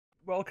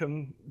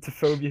welcome to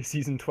Phobia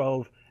Season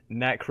 12,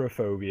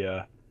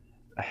 Necrophobia.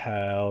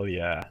 Hell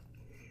yeah.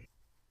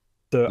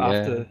 So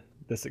after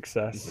the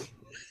success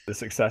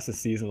of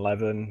Season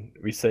 11,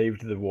 we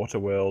saved the water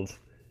world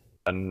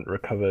and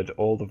recovered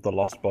all of the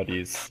lost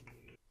bodies.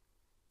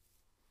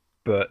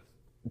 But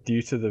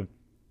due to the...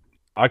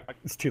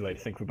 it's too late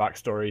to think of a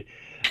backstory.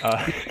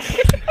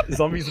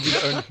 Zombies have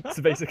been owned...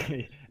 So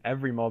basically,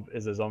 every mob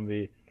is a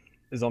zombie.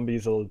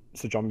 Zombies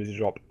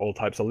drop all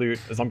types of loot.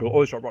 A zombie will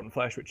always drop rotten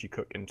flesh, which you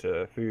cook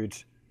into food.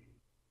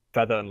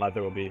 Feather and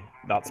leather will be...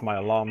 That's my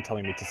alarm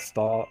telling me to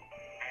start.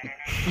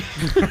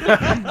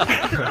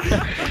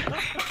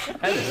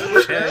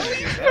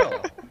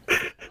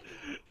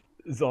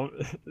 So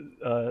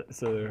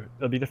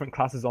there'll be different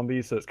classes of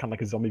zombies, so it's kind of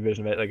like a zombie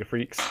version of 8 Legged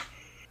Freaks.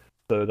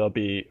 So there'll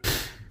be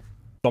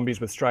zombies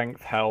with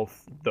strength,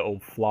 health, that'll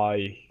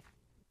fly,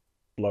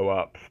 blow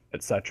up,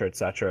 etc,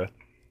 etc.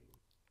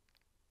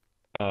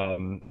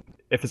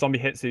 If a zombie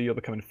hits you, you'll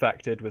become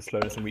infected with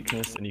slowness and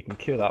weakness, and you can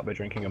cure that by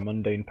drinking a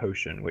mundane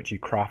potion, which you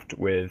craft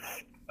with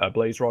a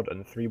blaze rod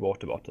and 3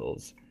 water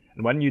bottles.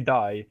 And when you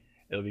die,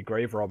 it'll be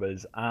grave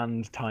robbers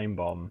and time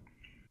bomb.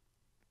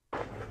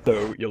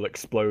 So you'll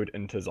explode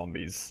into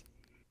zombies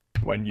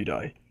when you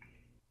die.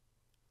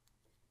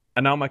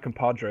 And now my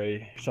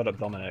compadre, Shut Up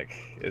Dominic,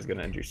 is going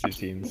to introduce 2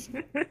 teams.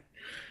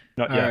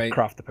 Right.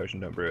 Craft the potion,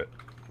 don't brew it.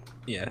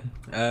 Yeah,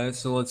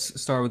 so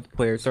let's start with the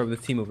players. Start with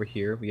the team over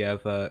here. We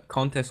have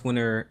contest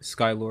winner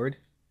Skylord.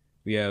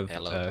 We have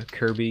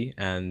Kirby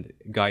and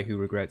Guy Who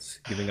Regrets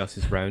giving us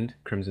his round,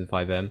 Crimson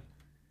 5M.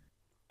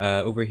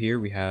 Over here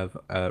we have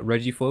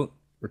Reggie Float,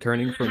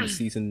 returning from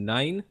season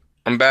 9.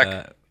 I'm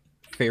back.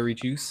 Fairy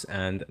Juice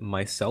and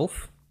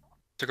myself.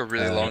 Took a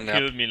really long nap.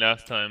 Killed me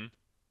last time.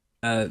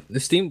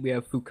 This team we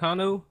have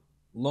Fukano,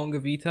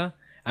 LongaVita,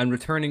 and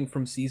returning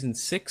from season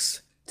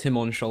 6,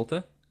 Timon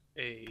Schulte.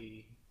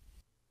 Hey.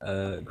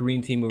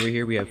 Green team over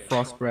here we have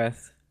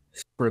Frostbreath,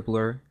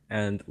 Scribbler,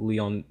 and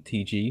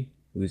LeonTG,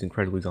 who's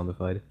incredibly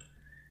zombified.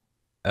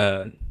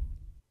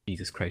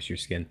 Jesus Christ, your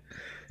skin.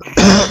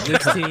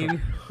 This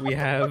team we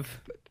have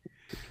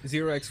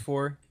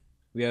 0x4,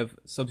 we have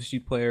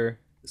substitute player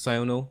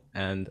Sional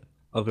and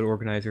other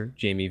organizer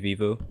Jamie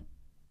Vivo.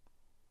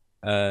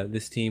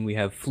 This team we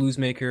have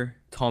Floozemaker,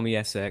 Tommy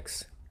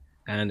SX,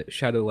 and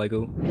Shadow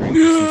Lego during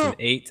season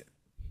 8.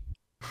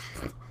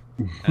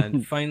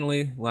 And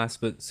finally,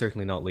 last but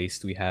certainly not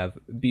least, we have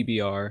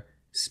BBR,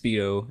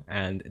 Speedo,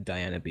 and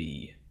Diana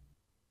B.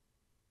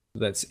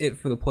 So that's it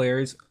for the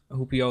players. I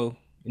hope you all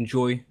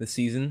enjoy the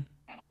season.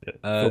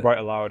 Fulbright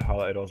allowed,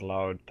 highlighted odds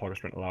allowed, toggle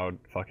sprint allowed,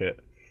 fuck it.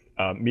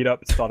 Meet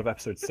up at the start of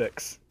episode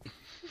 6.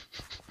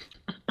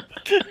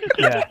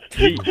 Yeah.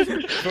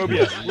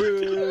 Phobia.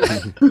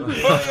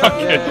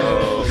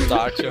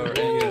 Start your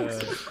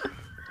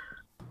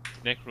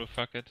Necro,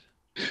 fuck it.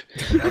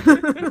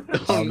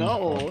 Oh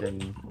no!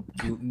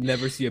 You'll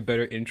never see a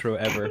better intro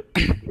ever.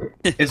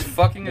 It's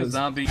fucking a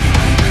zombie.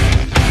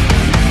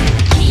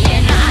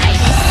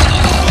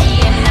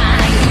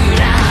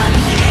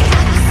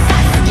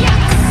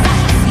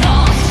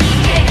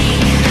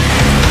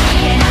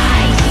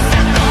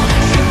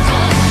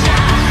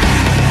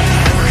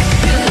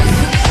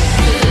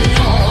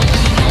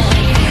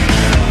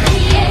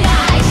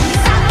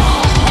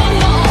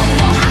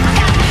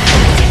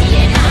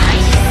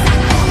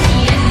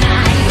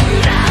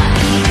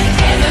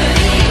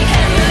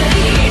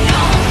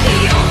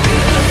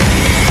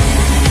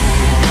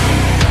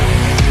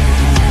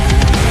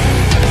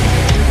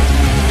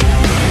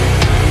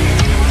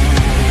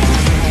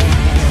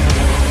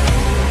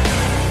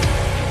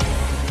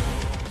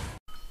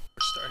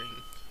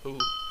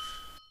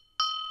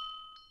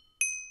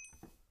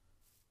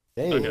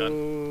 Hey. Oh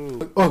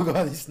god. Oh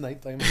god, it's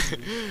nighttime.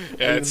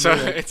 Yeah, it's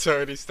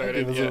already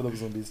started. Okay, there's a lot of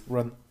zombies.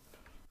 Run.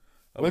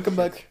 Welcome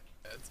back.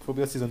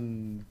 Phobia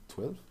season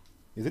 12?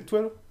 Is it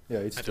 12? Yeah,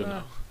 it's 12. I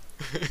don't know.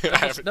 I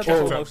haven't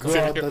Oh checked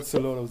god, that's a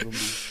lot of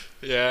zombies.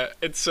 Yeah,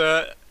 it's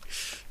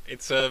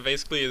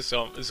basically a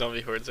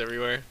zombie hordes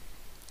everywhere.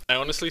 I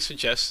honestly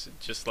suggest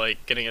just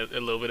like getting a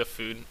little bit of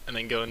food and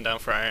then going down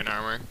for iron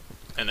armor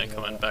and then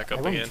coming back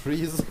up again.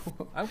 Trees.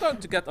 I'm going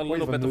to get a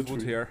little bit of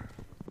wood here.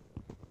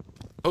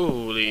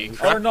 Holy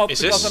crap! Or not, is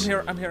because this...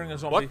 I'm hearing a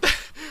zombie.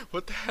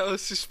 What the hell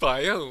is this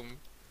biome?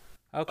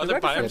 Okay, Other where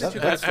biomes did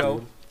you guys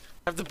go?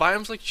 Have the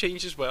biomes like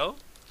changed as well?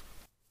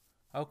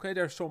 Okay,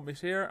 there's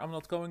zombies here. I'm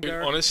not going Dude,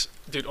 there.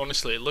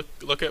 honestly,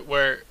 look at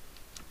where.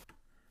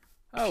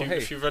 Oh, hey.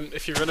 If you run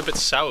a bit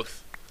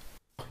south.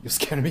 You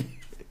scare me.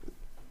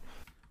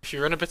 If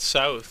you run a bit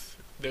south,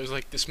 there's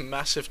like this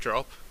massive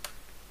drop.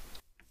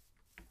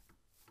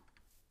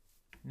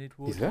 Need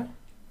wood. Is there?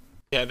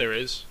 Yeah, there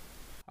is.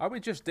 Are we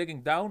just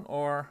digging down,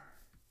 or?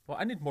 Well,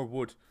 I need more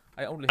wood.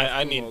 I only have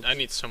I 2 need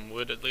logs. some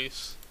wood at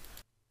least.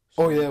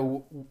 Oh yeah,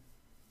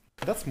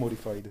 that's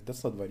modified.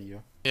 That's not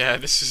vanilla. Yeah,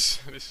 this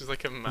is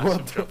like a massive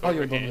What? drop Oh, over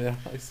you're done here. there.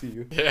 I see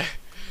you. Yeah,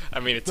 I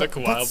mean it took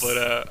a while,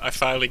 That's- but I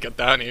finally got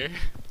down here.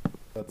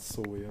 That's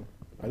so weird.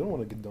 I don't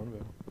want to get down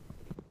there.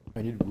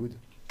 I need wood.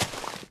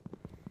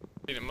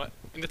 You know,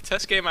 in the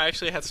test game, I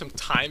actually had some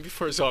time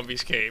before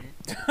zombies came.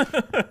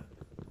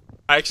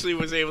 I actually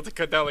was able to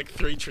cut down like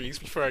 3 trees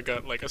before I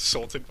got like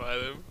assaulted by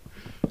them.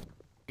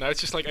 Now it's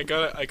just like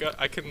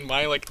I can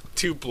mine like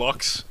 2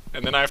 blocks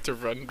and then I have to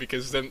run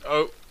because then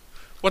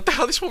what the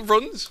hell? This one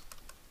runs.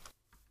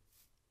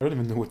 I don't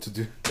even know what to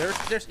do.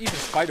 There's even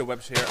spider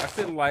webs here. I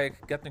feel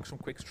like getting some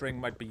quick string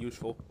might be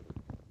useful.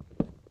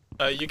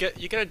 You get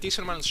a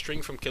decent amount of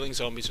string from killing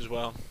zombies as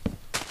well.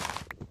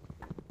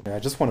 Yeah, I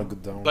just want to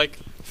go down. Like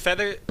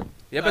feather.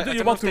 Yeah, but do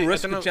you want to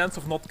risk the chance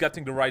of not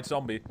getting the right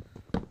zombie?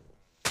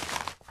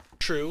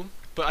 True,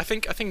 but I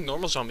think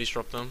normal zombies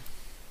drop them.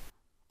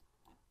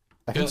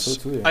 I think so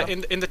too. Yeah.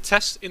 In the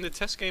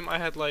test game, I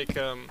had like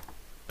a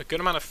good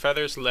amount of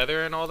feathers,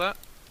 leather, and all that,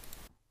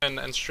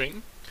 and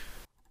string.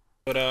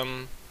 But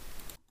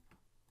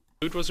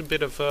food was a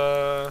bit of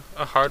a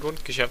hard one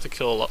because you have to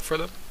kill a lot for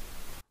them.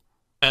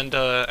 And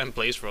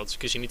blaze rods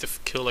because you need to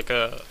kill like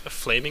a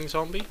flaming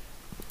zombie,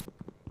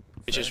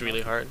 which is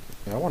really hard.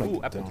 Yeah, I want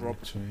to apple down, drop.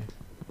 actually.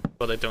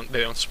 Well, they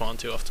don't spawn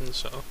too often,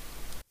 so.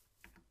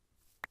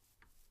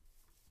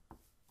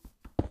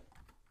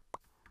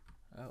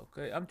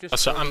 Okay, I'm just.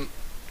 So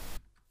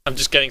I'm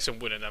just getting some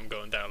wood and I'm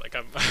going down. Like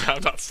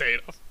I'm not staying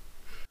off.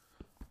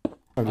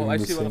 Oh, I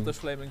see one of those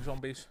flaming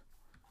zombies.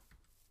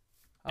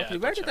 Yeah, Okay,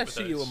 where did I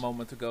see you a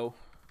moment ago?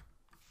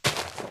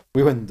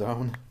 We went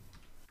down.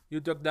 You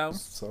dug down?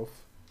 South.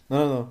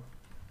 No.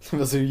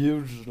 There's a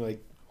huge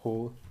like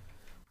hole.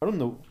 I don't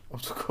know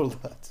what to call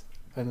that.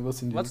 And it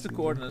was in What's the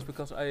coordinates?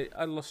 Because I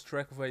lost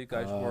track of where you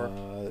guys were.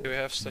 Do we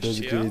have slash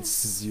basically TL?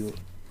 it's 0.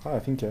 I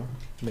think yeah,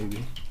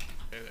 maybe.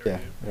 Okay,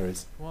 There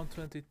is.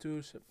 122.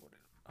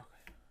 Okay.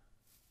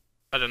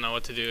 I don't know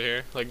what to do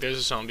here. Like there's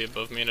a zombie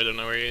above me and I don't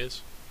know where he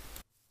is.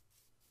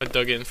 I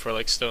dug in for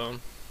like stone.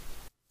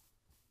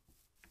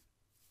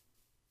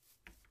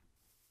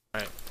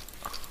 Right.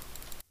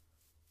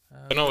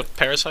 I don't know what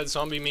parasite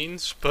zombie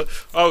means, but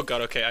oh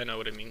god, okay, I know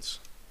what it means.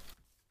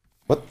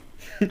 What?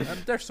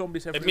 There's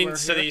zombies everywhere. It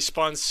means that he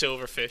spawns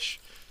silverfish.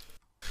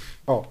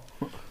 Oh.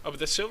 Oh, but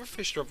the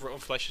silverfish drop rotten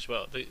flesh as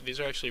well. These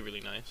are actually really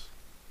nice.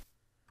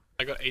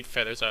 I got 8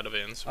 feathers out of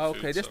it and some Okay,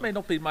 food, this so. may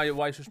not be my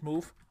wisest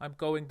move. I'm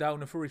going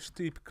down a very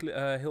steep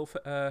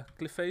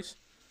cliff face.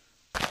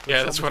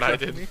 Yeah, that's what I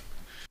did. Me.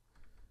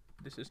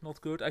 This is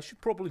not good. I should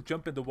probably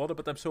jump in the water,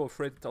 but I'm so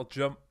afraid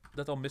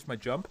that I'll miss my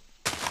jump.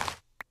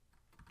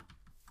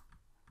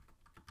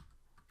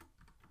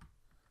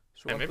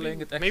 So Yeah, I'm playing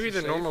it extra maybe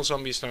the safe. normal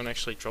zombies don't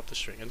actually drop the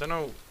string. I don't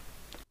know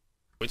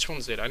which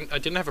ones did. I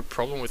didn't have a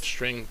problem with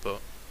string, but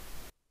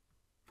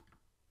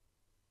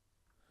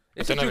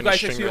Is don't it you have any guys I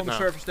string see right on the now.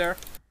 surface there?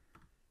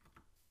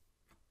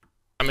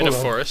 I'm in a Hold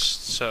on.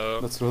 forest, so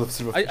That's a lot of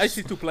silverfish. I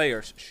see 2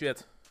 players.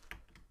 Shit.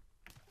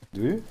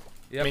 Do you?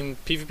 Yep. I mean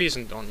PvP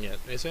isn't done yet,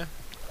 is it?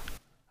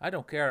 I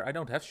don't care. I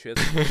don't have shit.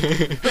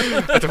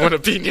 I don't want to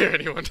be near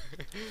anyone.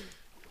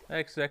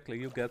 Exactly.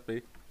 You get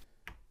me.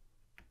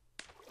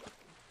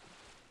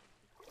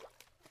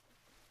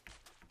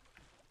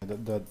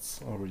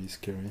 That's already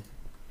scary.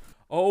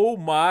 Oh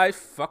my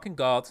fucking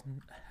god.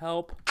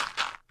 Help.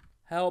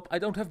 Help. I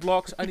don't have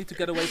blocks. I need to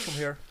get away from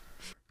here.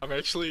 I'm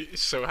actually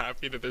so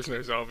happy that there's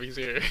no zombies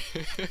here.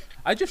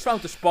 I just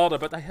found the spotter,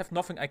 but I have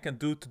nothing I can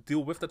do to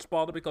deal with that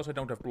spotter because I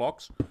don't have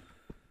blocks.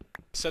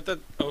 Said that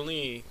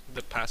only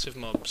the passive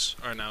mobs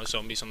are now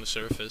zombies on the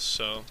surface,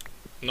 so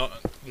none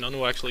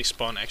will actually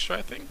spawn extra,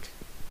 I think.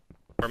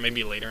 Or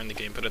maybe later in the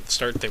game, but at the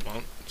start they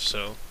won't,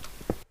 so.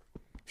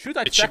 Should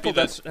I It should tackle be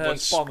that that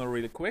once- spawner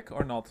really quick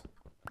or not?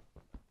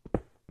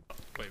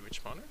 Wait,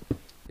 which spawner?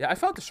 Yeah, I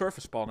found the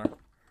surface spawner.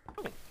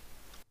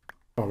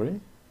 Oh really?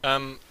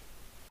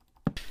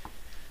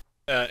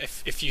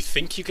 If you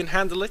think you can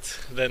handle it,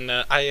 then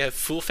I have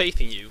full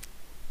faith in you.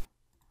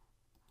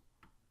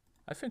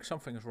 I think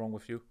something is wrong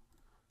with you.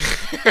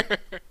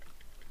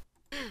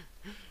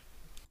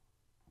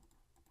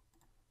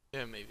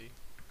 Yeah, maybe.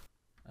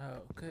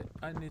 Okay,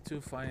 I need to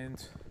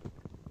find...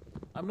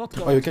 I'm not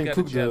Oh, going you to can get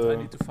cook it yet, I the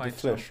need to find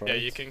flesh, some. right?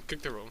 Yeah, you can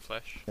cook their own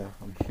flesh. Yeah,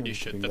 You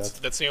should. doing That's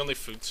that. the only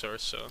food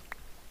source. So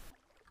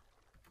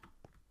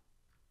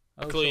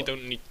Oh, luckily you so-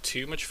 don't need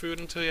too much food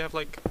until you have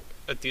like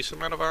a decent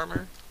amount of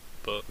armor.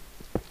 But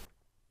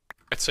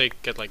I'd say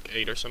get like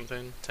 8 or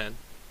something, 10.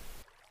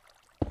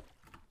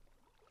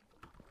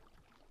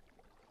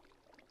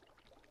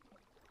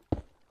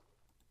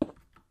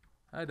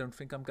 I don't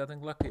think I'm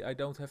getting lucky. I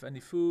don't have any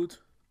food.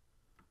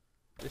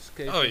 This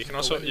cave Oh, you doesn't can go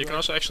also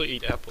anywhere. actually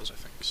eat apples, I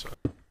think. So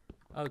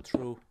Oh,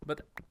 true.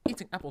 But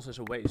eating apples is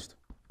a waste.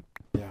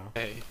 Yeah.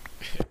 hey,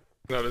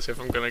 not as if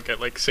I'm gonna get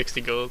like 60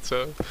 gold.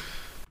 So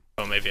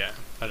oh maybe I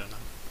don't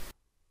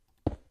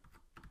know.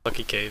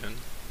 Lucky cave and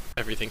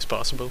everything's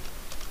possible.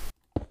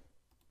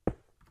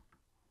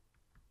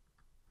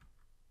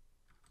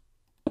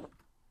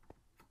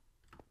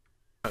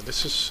 Oh,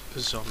 this is a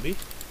zombie.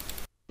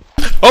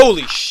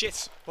 Holy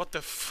shit! What the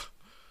f?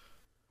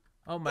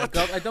 Oh my What?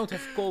 god, I don't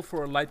have coal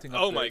for a lighting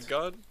upgrade. Oh my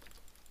god.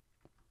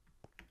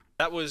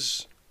 That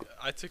was...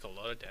 I took a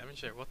lot of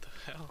damage there, what the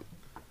hell?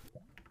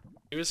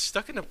 He was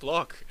stuck in a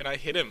block, and I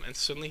hit him, and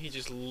suddenly he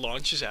just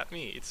launches at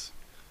me.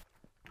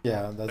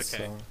 Yeah, that's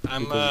Okay.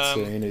 because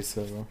it's in a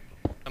server.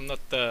 I'm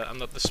not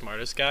the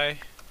smartest guy,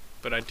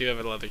 but I do have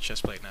a leather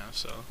chestplate now,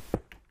 so.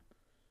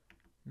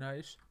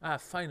 Nice. Ah,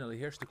 finally,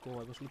 here's the call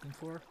I was looking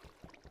for.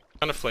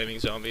 On a flaming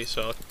zombie,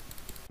 so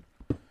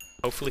I'll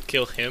hopefully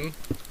kill him,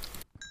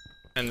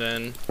 and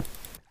then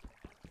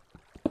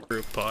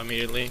group paw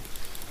immediately.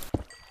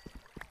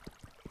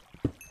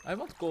 I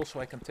want gold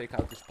so I can take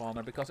out the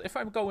spawner, because if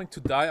I'm going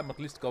to die, I'm at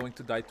least going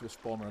to die to a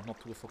spawner and not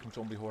to a fucking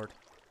zombie horde.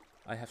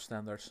 I have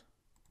standards.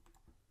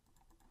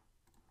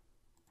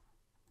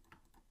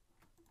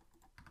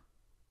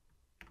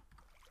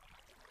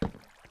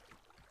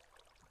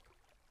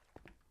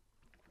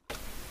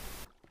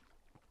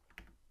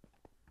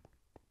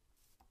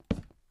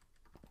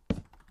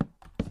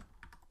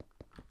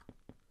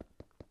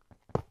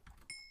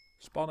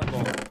 Spawner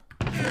gone.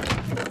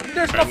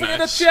 There's nothing in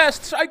the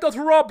chests! I got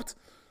robbed!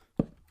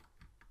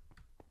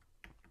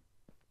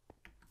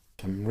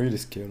 I'm really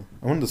scared.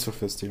 I want the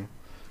surface here.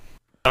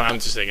 Oh, I'm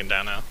just taking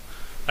down now.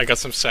 I got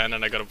some sand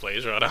and I got a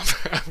blaze rod.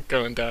 I'm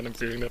going down and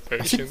brewing that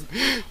potion.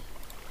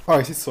 Oh,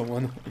 I see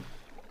someone.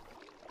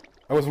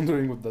 I was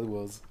wondering what that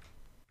was.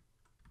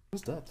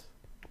 Who's that?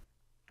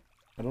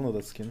 I don't know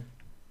that skin.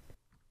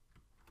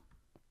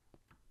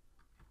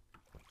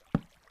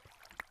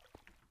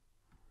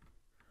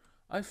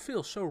 I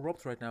feel so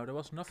robbed right now. There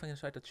was nothing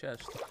inside the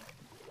chest.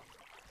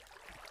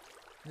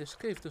 This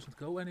cave doesn't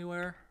go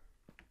anywhere.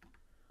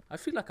 I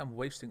feel like I'm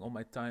wasting all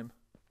my time.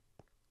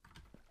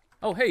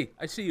 Oh, hey,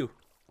 I see you.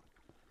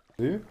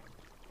 Do you?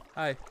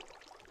 Hi.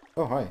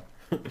 Oh, hi.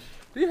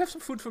 Do you have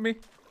some food for me?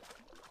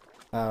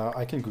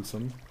 I can cook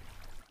some.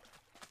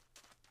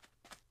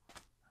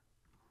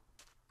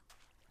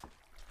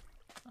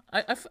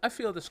 I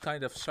feel this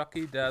kind of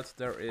sucky that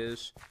there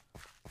is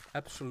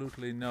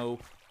absolutely no...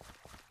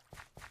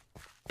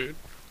 Food?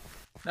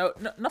 No,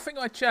 nothing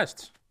on my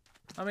chest.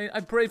 I mean, I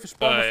brave a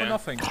spawner for yeah.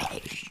 nothing.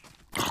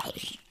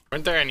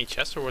 Weren't there any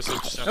chests, or was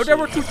it just? No, there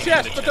were 2 absolutely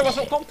chests, but there was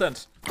no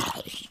content.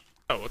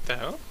 Oh, what the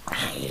hell?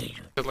 Is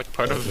it like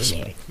part of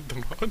the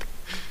mod?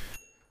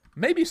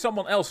 Maybe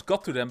someone else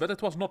got to them, but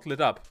it was not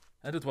lit up.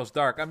 And it was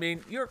dark. I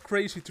mean, you're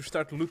crazy to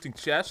start looting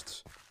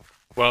chests.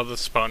 Well, the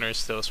spawner is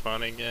still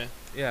spawning, yeah.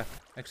 Yeah,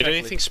 exactly. Did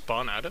anything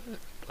spawn out of it?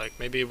 Like,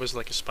 maybe it was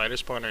like a spider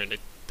spawner and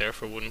it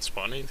therefore wouldn't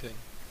spawn anything.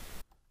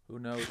 Who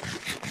knows?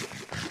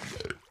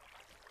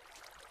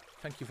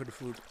 Thank you for the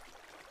food.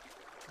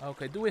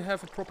 Okay, do we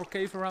have a proper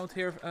cave around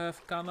here,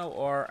 Kano,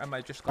 or am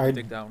I just gonna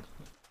dig down?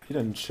 I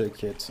didn't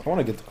check yet. I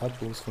wanna get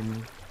apples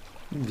from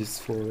this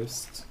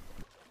forest.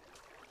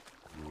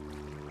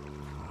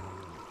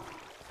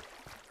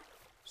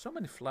 So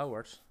many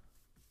flowers.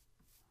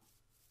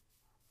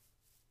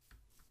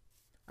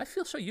 I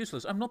feel so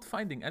useless. I'm not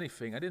finding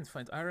anything. I didn't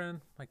find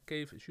iron. My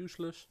cave is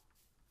useless.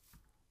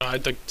 I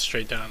dug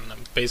straight down and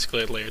I'm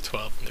basically at layer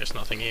 12 and there's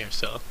nothing here,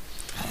 so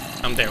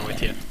I'm there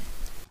with you.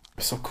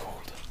 It's so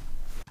cold.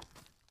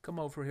 Come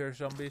over here,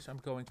 zombies. I'm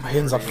going to... My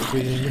hands are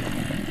freezing.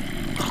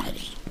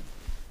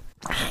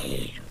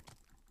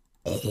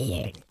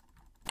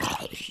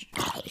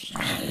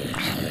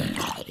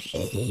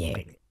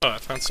 Oh, I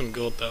found some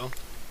gold though.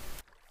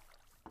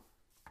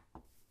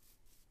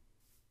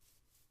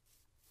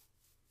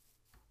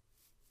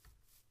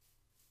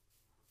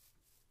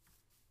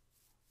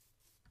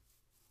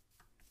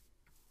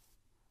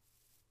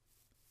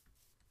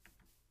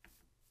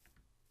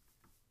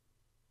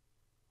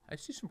 I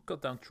see some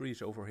cut down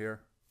trees over here.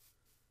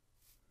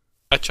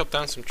 I chopped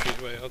down some trees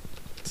way out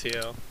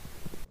TL.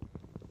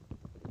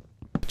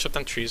 I chopped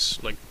down trees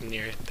like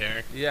near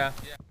there. Yeah,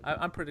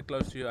 I'm pretty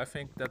close to you. I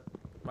think that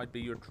might be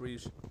your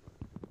trees.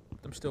 But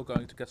I'm still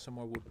going to get some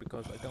more wood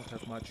because I don't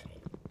have much.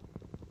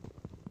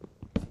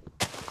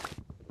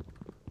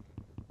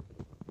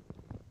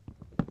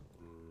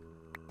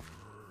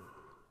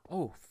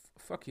 Oh,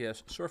 fuck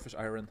yes, surface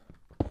iron.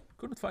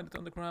 Couldn't find it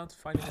on the ground,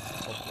 finding it on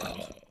the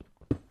ground.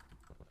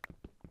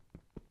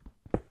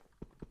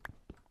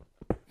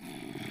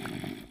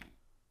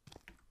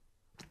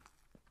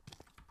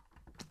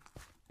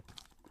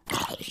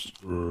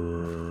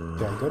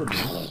 Yeah, I got a bit.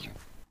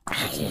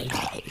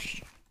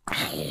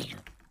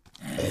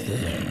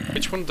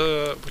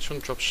 Which one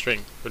dropped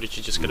string? Or did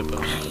you just get a bow?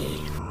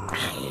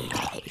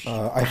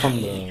 I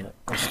found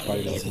a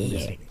spider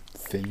zombie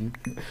thing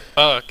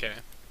Oh, okay.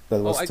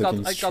 that was Oh, stuck in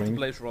I got the string.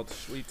 blaze rod,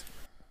 sweet.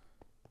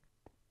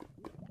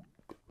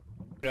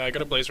 Yeah, I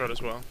got a blaze rod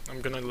as well.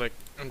 I'm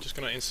just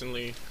gonna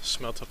instantly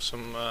smelt up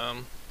some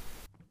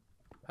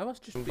I was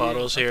just some being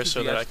bottles here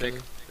so that I can.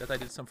 enthusiastic that I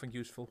did something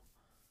useful.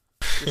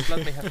 Just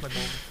let me have my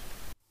moment.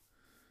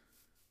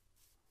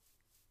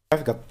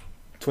 I've got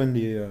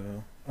 20,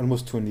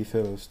 almost 20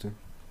 fellows too.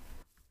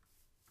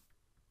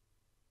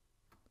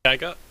 Yeah, I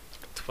got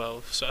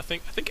 12. So I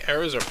think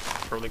arrows are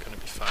probably gonna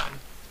be fine.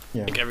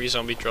 Yeah. I think every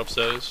zombie drops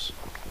those.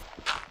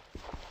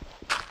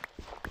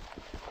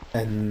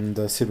 And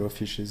the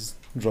silverfishes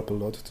drop a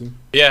lot too.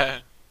 Yeah.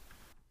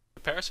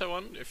 The parasite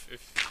one, if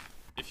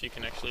you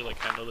can actually like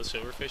handle the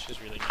silverfish, is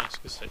really nice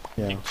because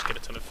Yeah. you can just get a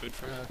ton of food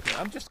from it. Okay,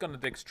 I'm just gonna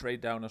dig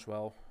straight down as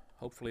well.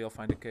 Hopefully I'll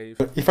find a cave.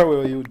 But if I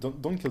were you,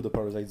 don't kill the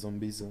parasite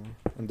zombies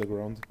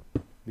underground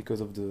because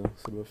of the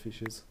silver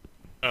fishes.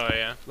 Oh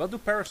yeah. What do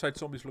parasite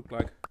zombies look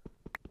like?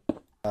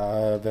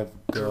 They've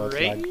got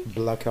Gray? like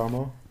black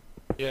armor.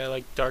 Yeah,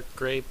 like dark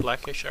gray,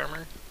 blackish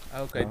armor.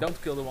 Okay, Yeah.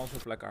 don't kill the ones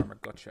with black armor,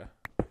 gotcha.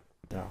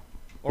 Yeah.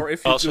 Or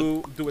if you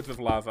Also- do it with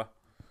lava.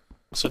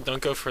 So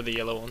don't go for the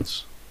yellow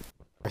ones.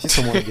 I see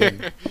someone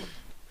again.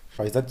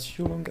 Oh, is that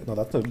you, Longa? No,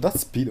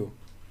 that's Speedo.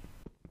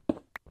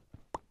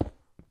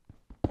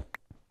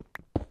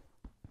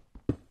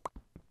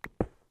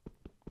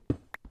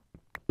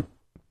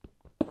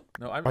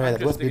 No, I'm, Oh, yeah, I'm that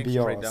just was digging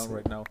BBR, straight down so-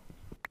 right now.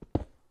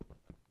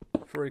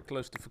 Very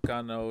close to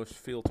Vulcano's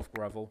field of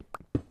gravel.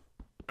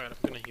 Alright,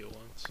 I'm gonna heal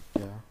once.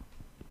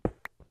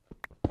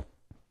 Yeah.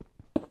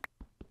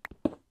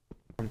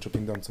 I'm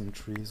chopping down some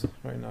trees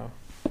right now.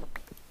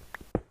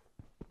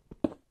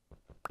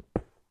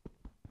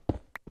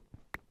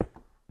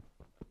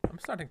 I'm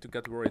starting to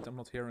get worried, I'm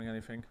not hearing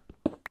anything.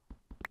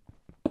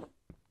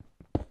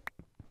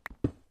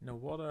 No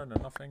water, no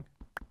nothing.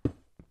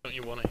 Don't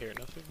you want to hear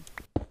nothing?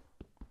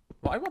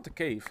 Well, I want a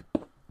cave.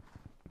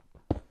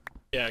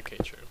 Yeah, okay,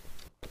 true.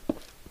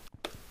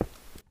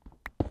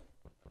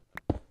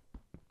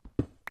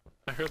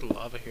 I heard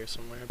lava here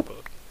somewhere,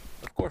 but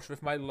Of course,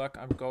 with my luck,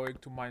 I'm going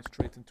to mine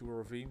straight into a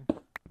ravine.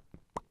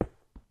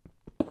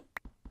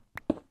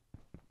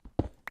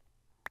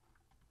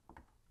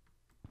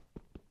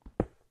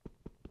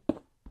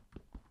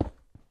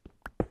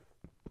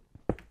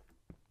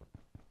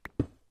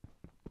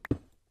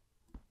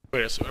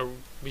 wait, so are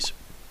we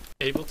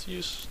able to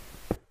use?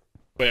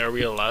 Wait, are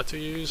we allowed to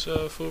use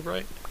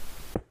Fulbright?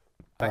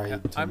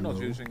 I'm not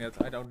know. using it.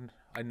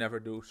 I never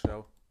do,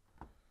 so.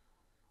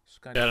 It's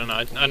kind Yeah, I of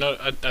don't know. I know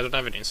I don't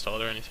have it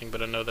installed or anything,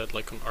 but I know that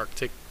like on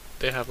Arctic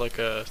they have like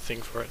a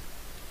thing for it.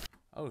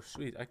 Oh,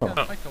 sweet. I Oh, can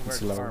wear it's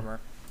the lower. armor.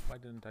 Why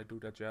didn't I do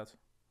that yet?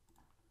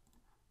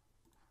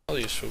 I'll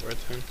use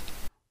Fulbright then.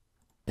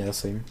 Yeah,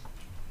 same.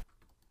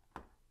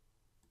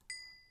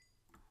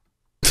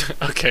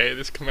 Okay,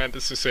 this command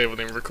is disabled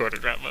in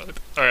recorded rap mode.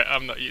 Alright,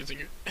 I'm not using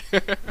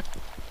it.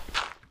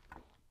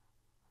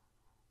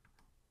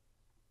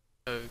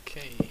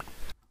 Okay.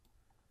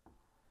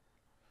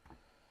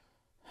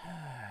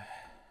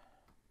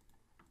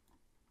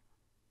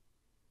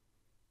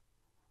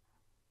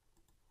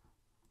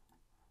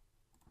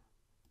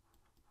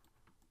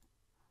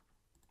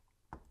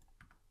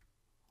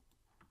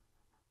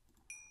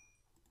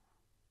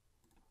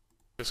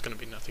 There's gonna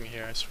be nothing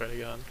here, I swear to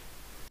God.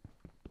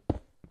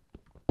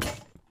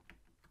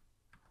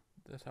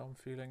 That's how I'm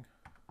feeling.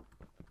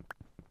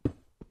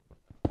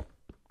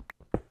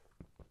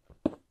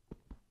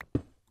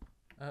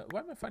 Why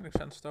am I finding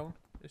sandstone?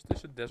 Is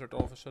this a desert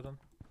all of a sudden?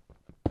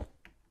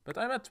 But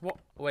I'm at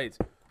wait,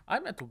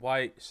 I'm at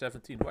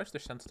Y17. Why is there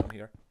sandstone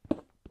here?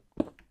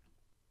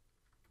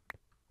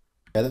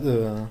 Yeah,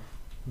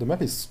 the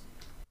map is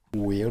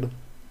weird.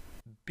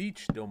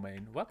 Beach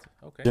domain. What?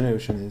 Okay.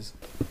 Generation is.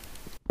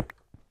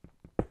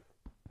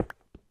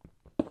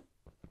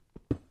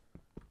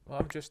 Well,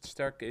 I'm just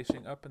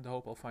staircasing up in the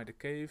hope I'll find a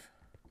cave.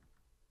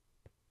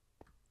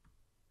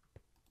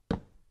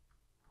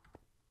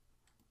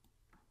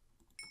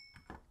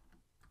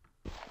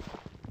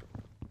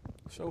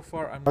 So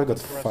far, I'm I not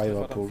got impressed 5 with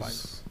what I'm finding.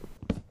 apples.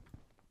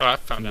 Oh, I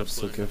found That's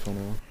absolutely okay for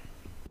now.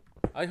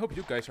 I hope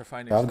you guys are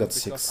finding Yeah, I've stuff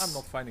got because 6. I'm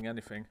not finding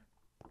anything.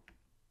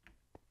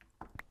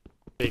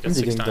 Yeah, you got I'm 6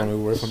 digging down times.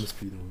 away from the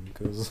speedrun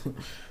because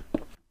I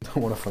don't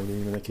want to find any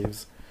mini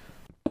caves.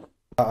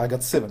 I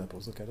got 7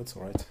 apples, okay, that's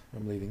alright.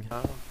 I'm leaving.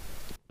 Oh.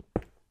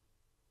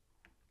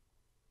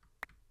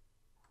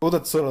 Oh,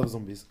 that's a lot of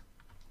zombies.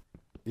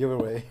 The other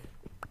way.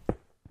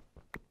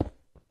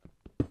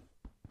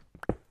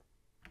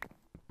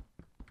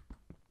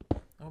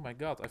 Oh my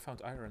god, I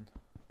found iron.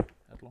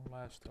 At long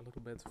last, a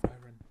little bit of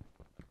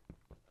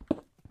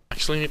iron.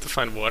 Actually need to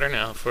find water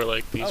now for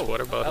like these Oh,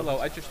 water bottles. hello,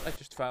 I just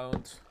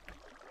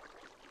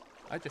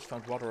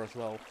found water as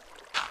well.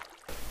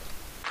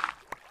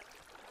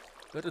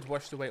 But it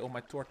washed away all my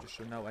torches,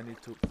 so now I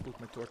need to put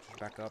my torches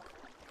back up.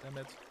 Damn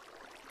it.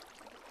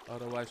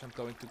 Otherwise I'm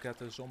going to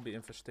get a zombie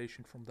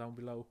infestation from down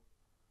below.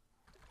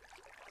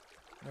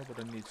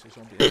 Nobody needs a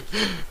zombie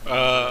infestation. from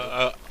down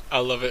below. I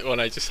love it when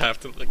I just have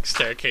to like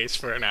staircase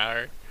for an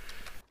hour.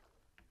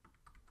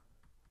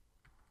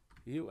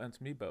 You and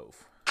me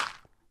both.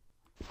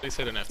 At least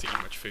I don't have to eat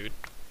much food.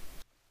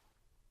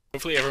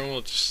 Hopefully everyone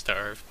will just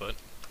starve, but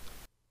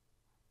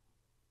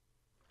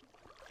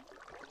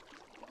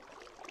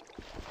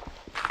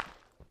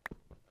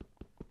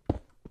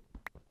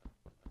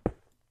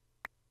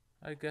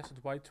I guess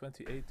at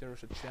Y28 there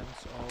is a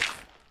chance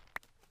of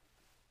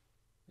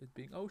it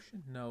being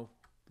ocean? No,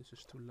 this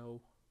is too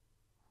low.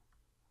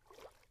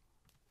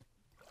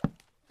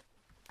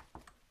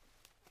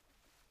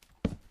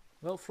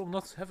 Well, from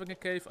not having a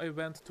cave, I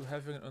went to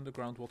having an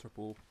underground water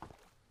pool.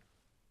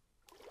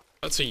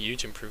 that's a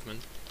huge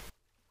improvement.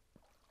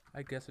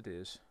 I guess it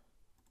is.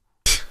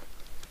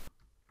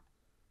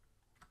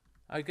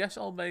 I guess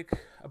I'll make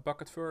a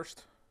bucket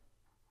first.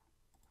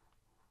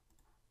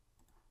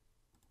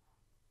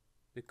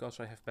 because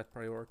I have bad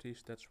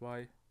priorities, that's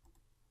why.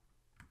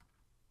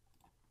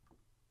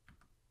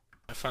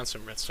 I found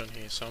some redstone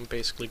here, so I'm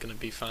basically gonna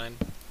be fine.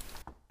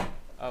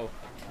 Oh,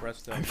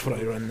 redstone. I'm full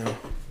iron now.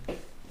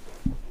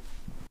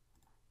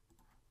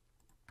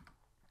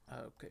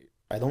 Okay.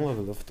 I don't have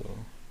a lot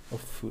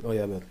of food. Oh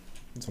yeah, but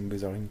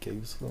zombies are in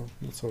caves, so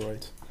that's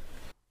alright.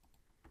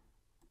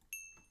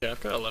 Yeah,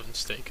 I've got 11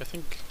 steak. I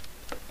think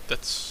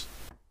that's...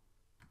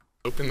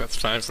 hoping that's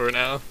fine for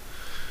now.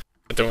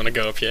 I don't want to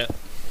go up yet.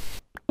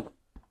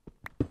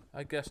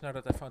 I guess now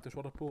that I found this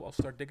water pool, I'll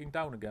start digging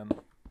down again.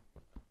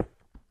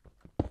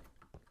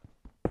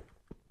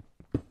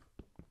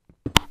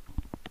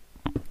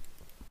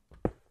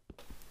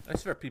 I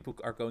swear people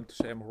are going to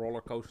say I'm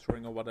roller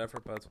coastering or whatever,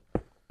 but...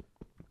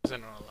 Is that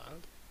not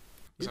allowed?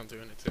 Because I'm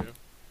doing it too.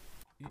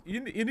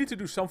 You need to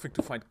do something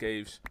to find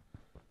caves.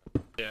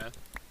 Yeah.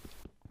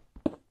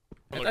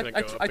 And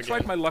I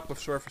tried my luck with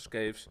surface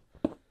caves.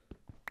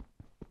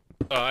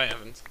 Oh, I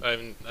haven't.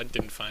 I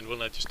didn't find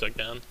one, I just dug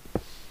down.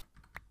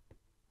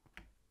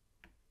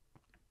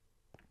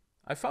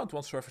 I found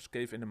one surface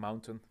cave in a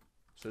mountain.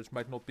 So this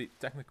might not be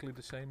technically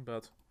the same,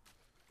 but...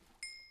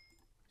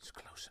 it's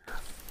close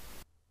enough.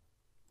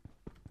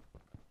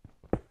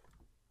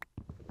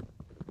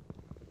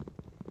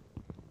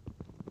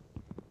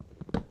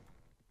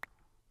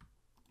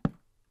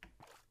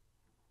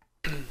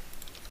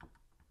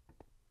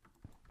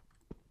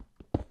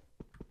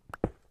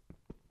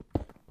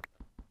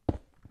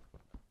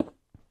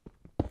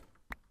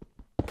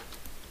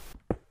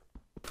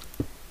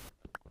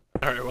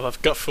 Alright, well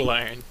I've got full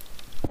iron.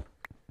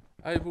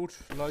 I would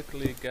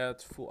likely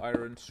get full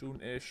iron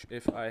soon-ish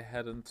if I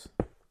hadn't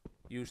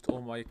used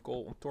all my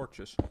coal on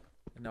torches.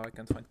 And now I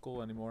can't find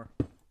coal anymore.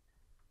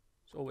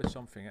 It's always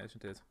something,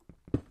 isn't it?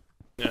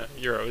 Yeah,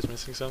 you're always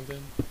missing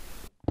something.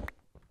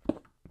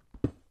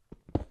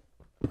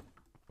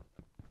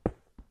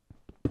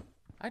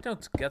 I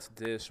don't get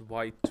this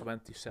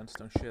Y20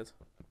 sandstone shit.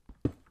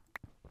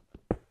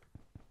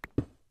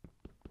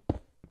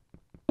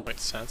 Wait,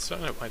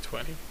 sandstone at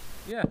Y20?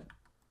 Yeah.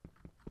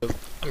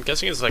 I'm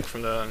guessing it's like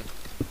from the...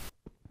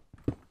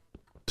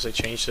 because they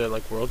changed the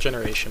like world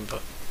generation,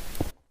 but...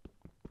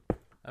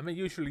 I mean,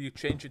 usually you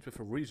change it with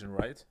a reason,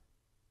 right?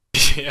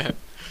 Yeah.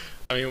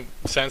 I mean,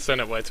 sandstone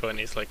at Y20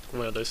 is like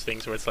one of those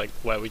things where it's like,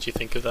 why would you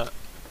think of that?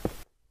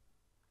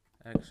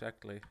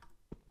 Exactly.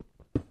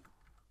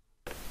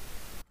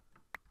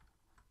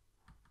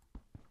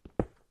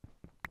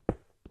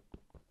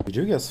 Did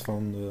you guys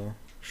find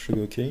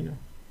sugar cane?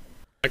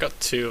 I got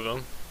 2 of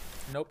them,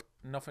 Nope,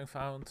 nothing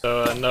found.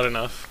 so not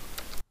enough.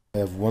 I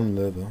have 1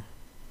 leather.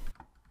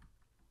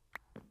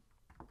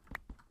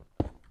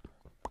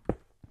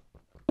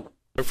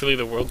 Hopefully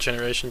the world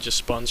generation just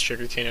spawns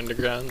sugarcane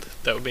underground.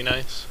 That would be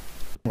nice.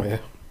 Oh yeah.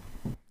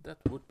 That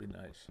would be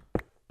nice.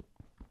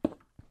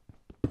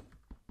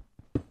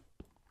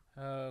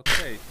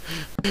 Okay.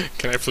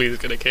 Can I please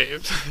get a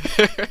cave?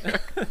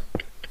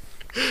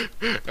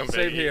 I'm Same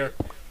begging you. here.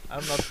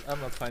 I'm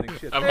not finding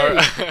shit. I'm Hey,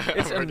 I'm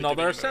it's already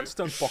another getting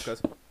sandstone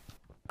pocket.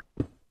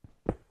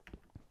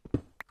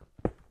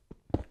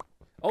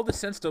 All the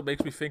sandstone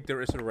makes me think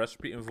there is a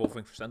recipe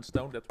involving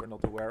sandstone that we're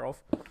not aware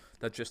of.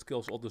 That just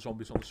kills all the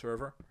zombies on the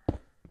server.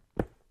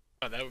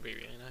 Oh, that would be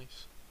really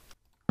nice.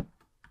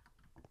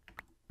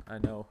 I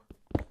know.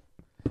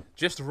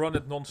 Just run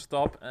it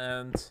non-stop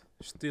and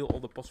steal all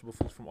the possible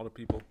food from other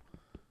people.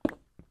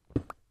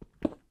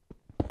 Oh,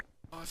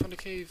 I found a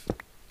cave.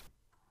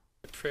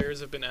 My prayers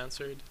have been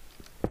answered.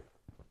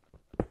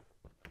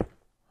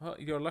 Well,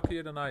 you're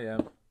luckier than I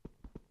am.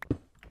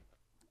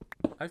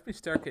 I've been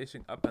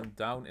staircasing up and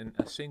down in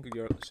a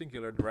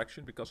singular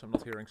direction because I'm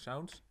not hearing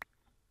sounds.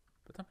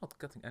 But I'm not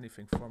getting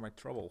anything for my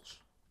troubles.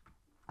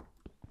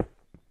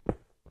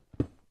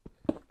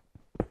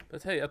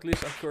 But hey, at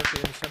least I'm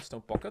currently in the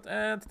sandstone pocket,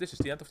 and this is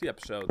the end of the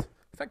episode.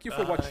 Thank you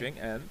for Bye. watching,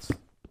 and See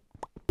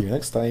you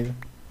next time.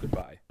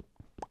 goodbye.